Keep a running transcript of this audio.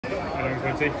How are you,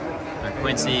 Quincy?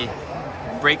 Quincy,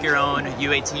 break your own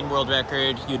U18 world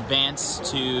record. You advance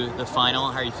to the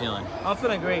final. How are you feeling? I'm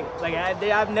feeling great. Like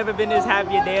I've never been this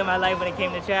happy a day in my life when it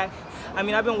came to track. I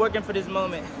mean, I've been working for this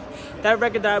moment. That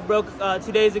record that I broke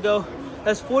 2 days ago,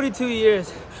 that's 42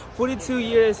 years. 42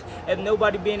 years of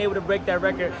nobody being able to break that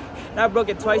record. And I broke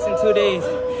it twice in 2 days.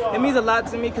 It means a lot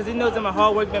to me because it knows that my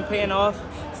hard work been paying off.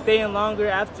 Staying longer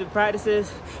after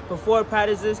practices, before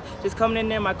practices, just coming in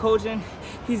there, my coaching,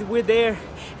 we're there,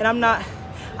 and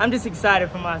I'm just excited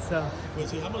for myself.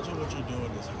 Quincy, how much of what you're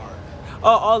doing is hard? Oh,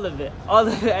 all of it. All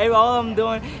I'm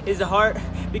doing is the heart,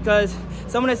 because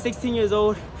someone that's 16 years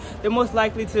old, they're most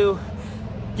likely to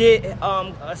get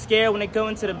scared when they go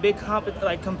into the big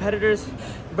competitors.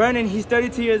 Vernon, he's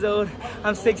 32 years old.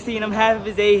 I'm 16. I'm half of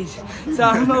his age. So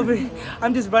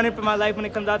I'm just running for my life when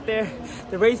it comes out there.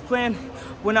 The race plan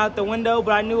went out the window,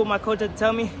 but I knew what my coach had to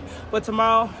tell me. But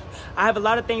tomorrow, I have a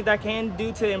lot of things that I can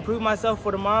do to improve myself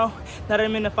for tomorrow. Now that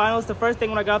I'm in the finals, the first thing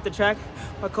when I got off the track,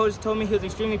 my coach told me he was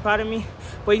extremely proud of me.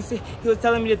 But he was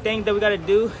telling me the things that we got to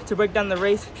do to break down the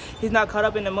race. He's not caught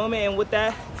up in the moment, and with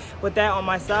that on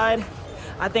my side,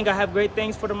 I think I have great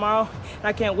things for tomorrow, and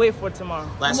I can't wait for tomorrow.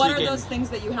 What are those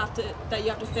things that you have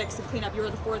to fix to clean up? You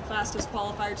were the 4th fastest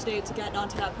qualifier today to get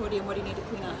onto that podium. What do you need to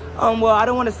clean up? Well, I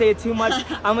don't want to say it too much.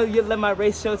 I'm gonna let my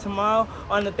race show tomorrow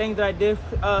on the things that I did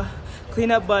clean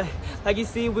up. But like you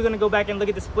see, we're gonna go back and look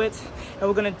at the splits, and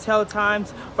we're gonna tell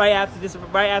times right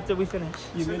after we finish.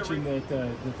 You mentioned that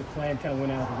the plan kind of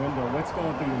went out the window. What's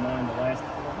going through your mind the last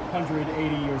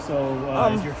 180 or so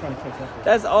as you're trying to catch up?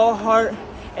 That's all heart.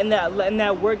 And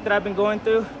that work that I've been going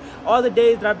through, all the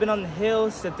days that I've been on the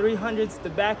hills, the 300s, the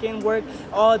back end work,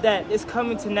 all that is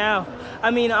coming to now.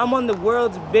 I mean, I'm on the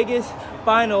world's biggest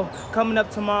final coming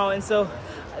up tomorrow, and so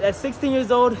at 16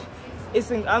 years old,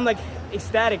 I'm like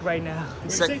ecstatic right now.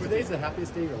 Would you say today's the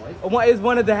happiest day of your life? It's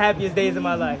one of the happiest days of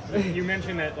my life. You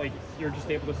mentioned that you're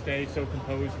just able to stay so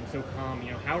composed and so calm.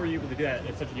 How are you able to do that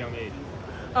at such a young age?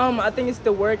 I think it's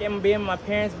the work and being my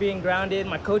parents being grounded,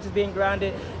 my coaches being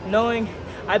grounded, knowing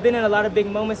I've been in a lot of big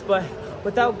moments, but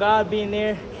without God being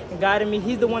there and guiding me,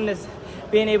 he's the one that's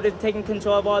being able to take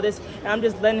control of all this, and I'm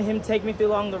just letting him take me through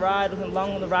along the ride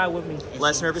with me.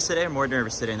 Less nervous today or more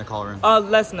nervous today in the call room?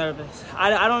 Less nervous.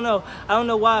 I don't know. I don't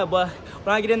know why, but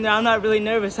when I get in there, I'm not really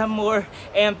nervous. I'm more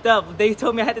amped up. They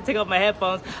told me I had to take off my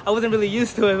headphones. I wasn't really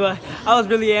used to it, but I was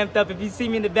really amped up. If you see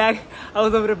me in the back, I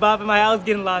was over the bopping my head. I was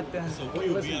getting locked in. So, will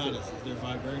you be honest? Is there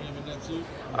vibranium in that suit?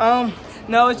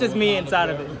 No, it's just me inside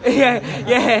of it.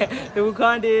 yeah. The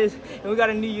Wakanda is, and we got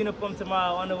a new uniform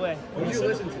tomorrow on the way. What did you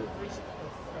listen to?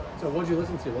 So what did you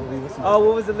listen to? What were you listening to? Oh,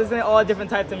 what was it listening? All different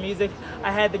types of music.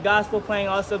 I had the gospel playing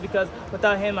also because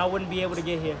without him, I wouldn't be able to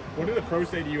get here. What did the pros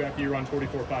say to you after you run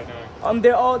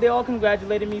 44.59? They all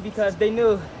congratulated me because they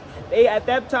knew, at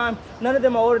that time, none of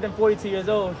them are older than 42 years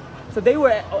old. So they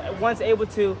were once able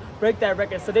to break that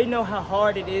record. So they know how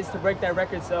hard it is to break that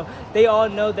record. So they all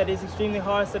know that it's extremely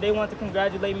hard. So they want to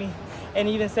congratulate me and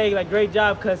even say great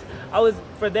job, because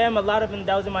for them, a lot of them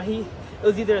that was in my heat, it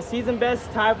was either a season best,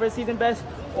 tied for a season best,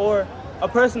 or a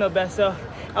personal best. So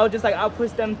I was just I'll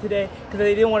push them today because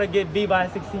they didn't want to get beat by a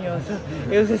 16-year-old. So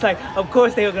it was just of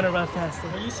course they were going to run faster.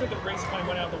 When you said the race plan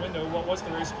went out the window, what was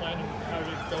the race plan and how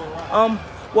did it go wrong?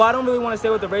 Well, I don't really want to say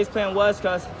what the race plan was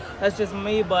because that's just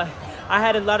me, but I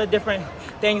had a lot of different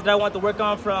things that I want to work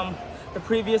on from the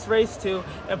previous race to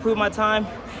improve my time.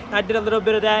 And I did a little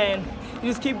bit of that, and you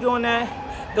just keep doing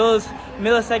that. Those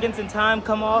milliseconds in time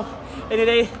come off. And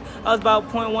today, I was about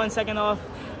 0.1 second off,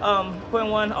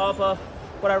 0.1 off of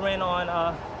what I ran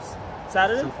on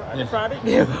Saturday? Friday?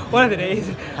 Yeah, one of the days.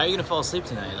 How are you going to fall asleep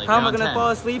tonight? How am I going to fall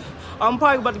asleep? I'm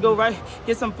probably about to go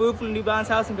get some food from the New Balance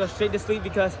house and go straight to sleep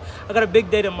because I got a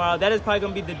big day tomorrow. That is probably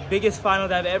going to be the biggest final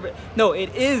that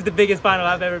it is the biggest final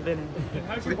I've ever been in. And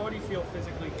how does your body feel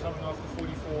physically coming off the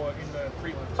 44 in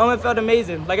the prelims? It felt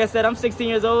amazing. Like I said, I'm 16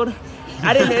 years old.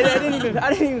 I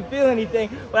didn't even feel anything,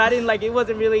 but it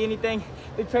wasn't really anything.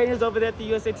 The trainers over there at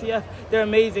the USATF, they're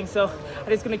amazing. So I'm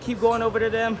just gonna keep going over to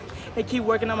them and keep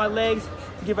working on my legs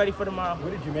to get ready for tomorrow.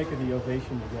 What did you make of the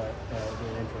ovation you got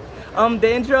during the intro?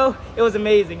 The intro, it was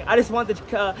amazing. I just want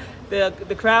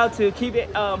the crowd to keep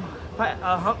it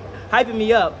hyping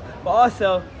me up, but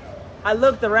also I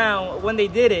looked around when they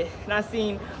did it and I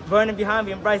seen Vernon behind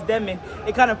me and Bryce Denman.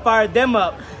 It kind of fired them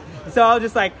up. So I was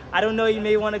just I don't know, you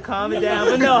may want to calm it down,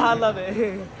 but no, I love it.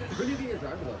 Who do you think your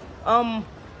driver was?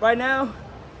 Right now,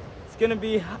 it's gonna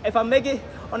be, if I make it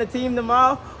on the team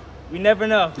tomorrow, we never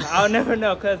know. I'll never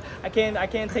know because I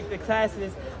can't take the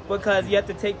classes because you have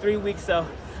to take 3 weeks. So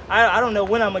I don't know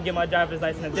when I'm gonna get my driver's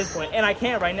license at this point, and I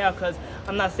can't right now because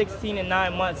I'm not 16 in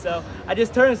 9 months. So I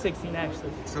just turned 16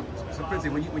 actually. So Quincy,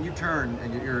 when you turn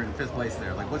and you're in 5th place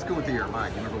there, like what's going through your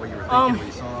mind? You remember what you were thinking, what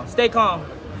you saw? Stay calm,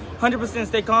 100%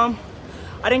 stay calm.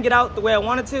 I didn't get out the way I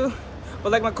wanted to,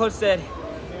 but like my coach said,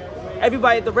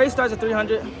 everybody, the race starts at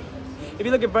 300. If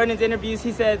you look at Vernon's interviews,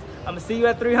 he says, "I'm gonna see you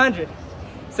at 300."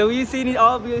 So we've seen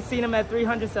all of you have seen him at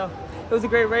 300. So it was a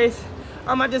great race.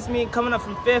 I just mean coming up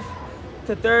from 5th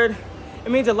to 3rd.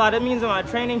 It means a lot. It means a lot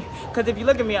of training. Because if you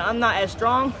look at me, I'm not as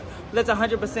strong. But that's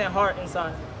 100% heart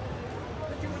inside.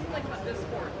 What do you like about this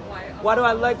sport? Why do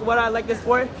I like this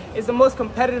sport? It's the most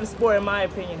competitive sport in my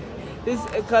opinion. This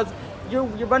because you're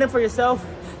running for yourself.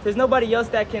 There's nobody else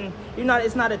that can.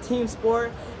 It's not a team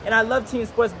sport. And I love team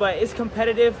sports, but it's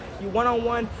competitive. You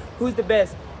one-on-one. Who's the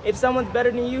best? If someone's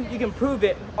better than you, you can prove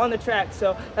it on the track.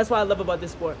 So that's what I love about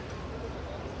this sport.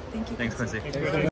 Thank you. Thanks, Quincy.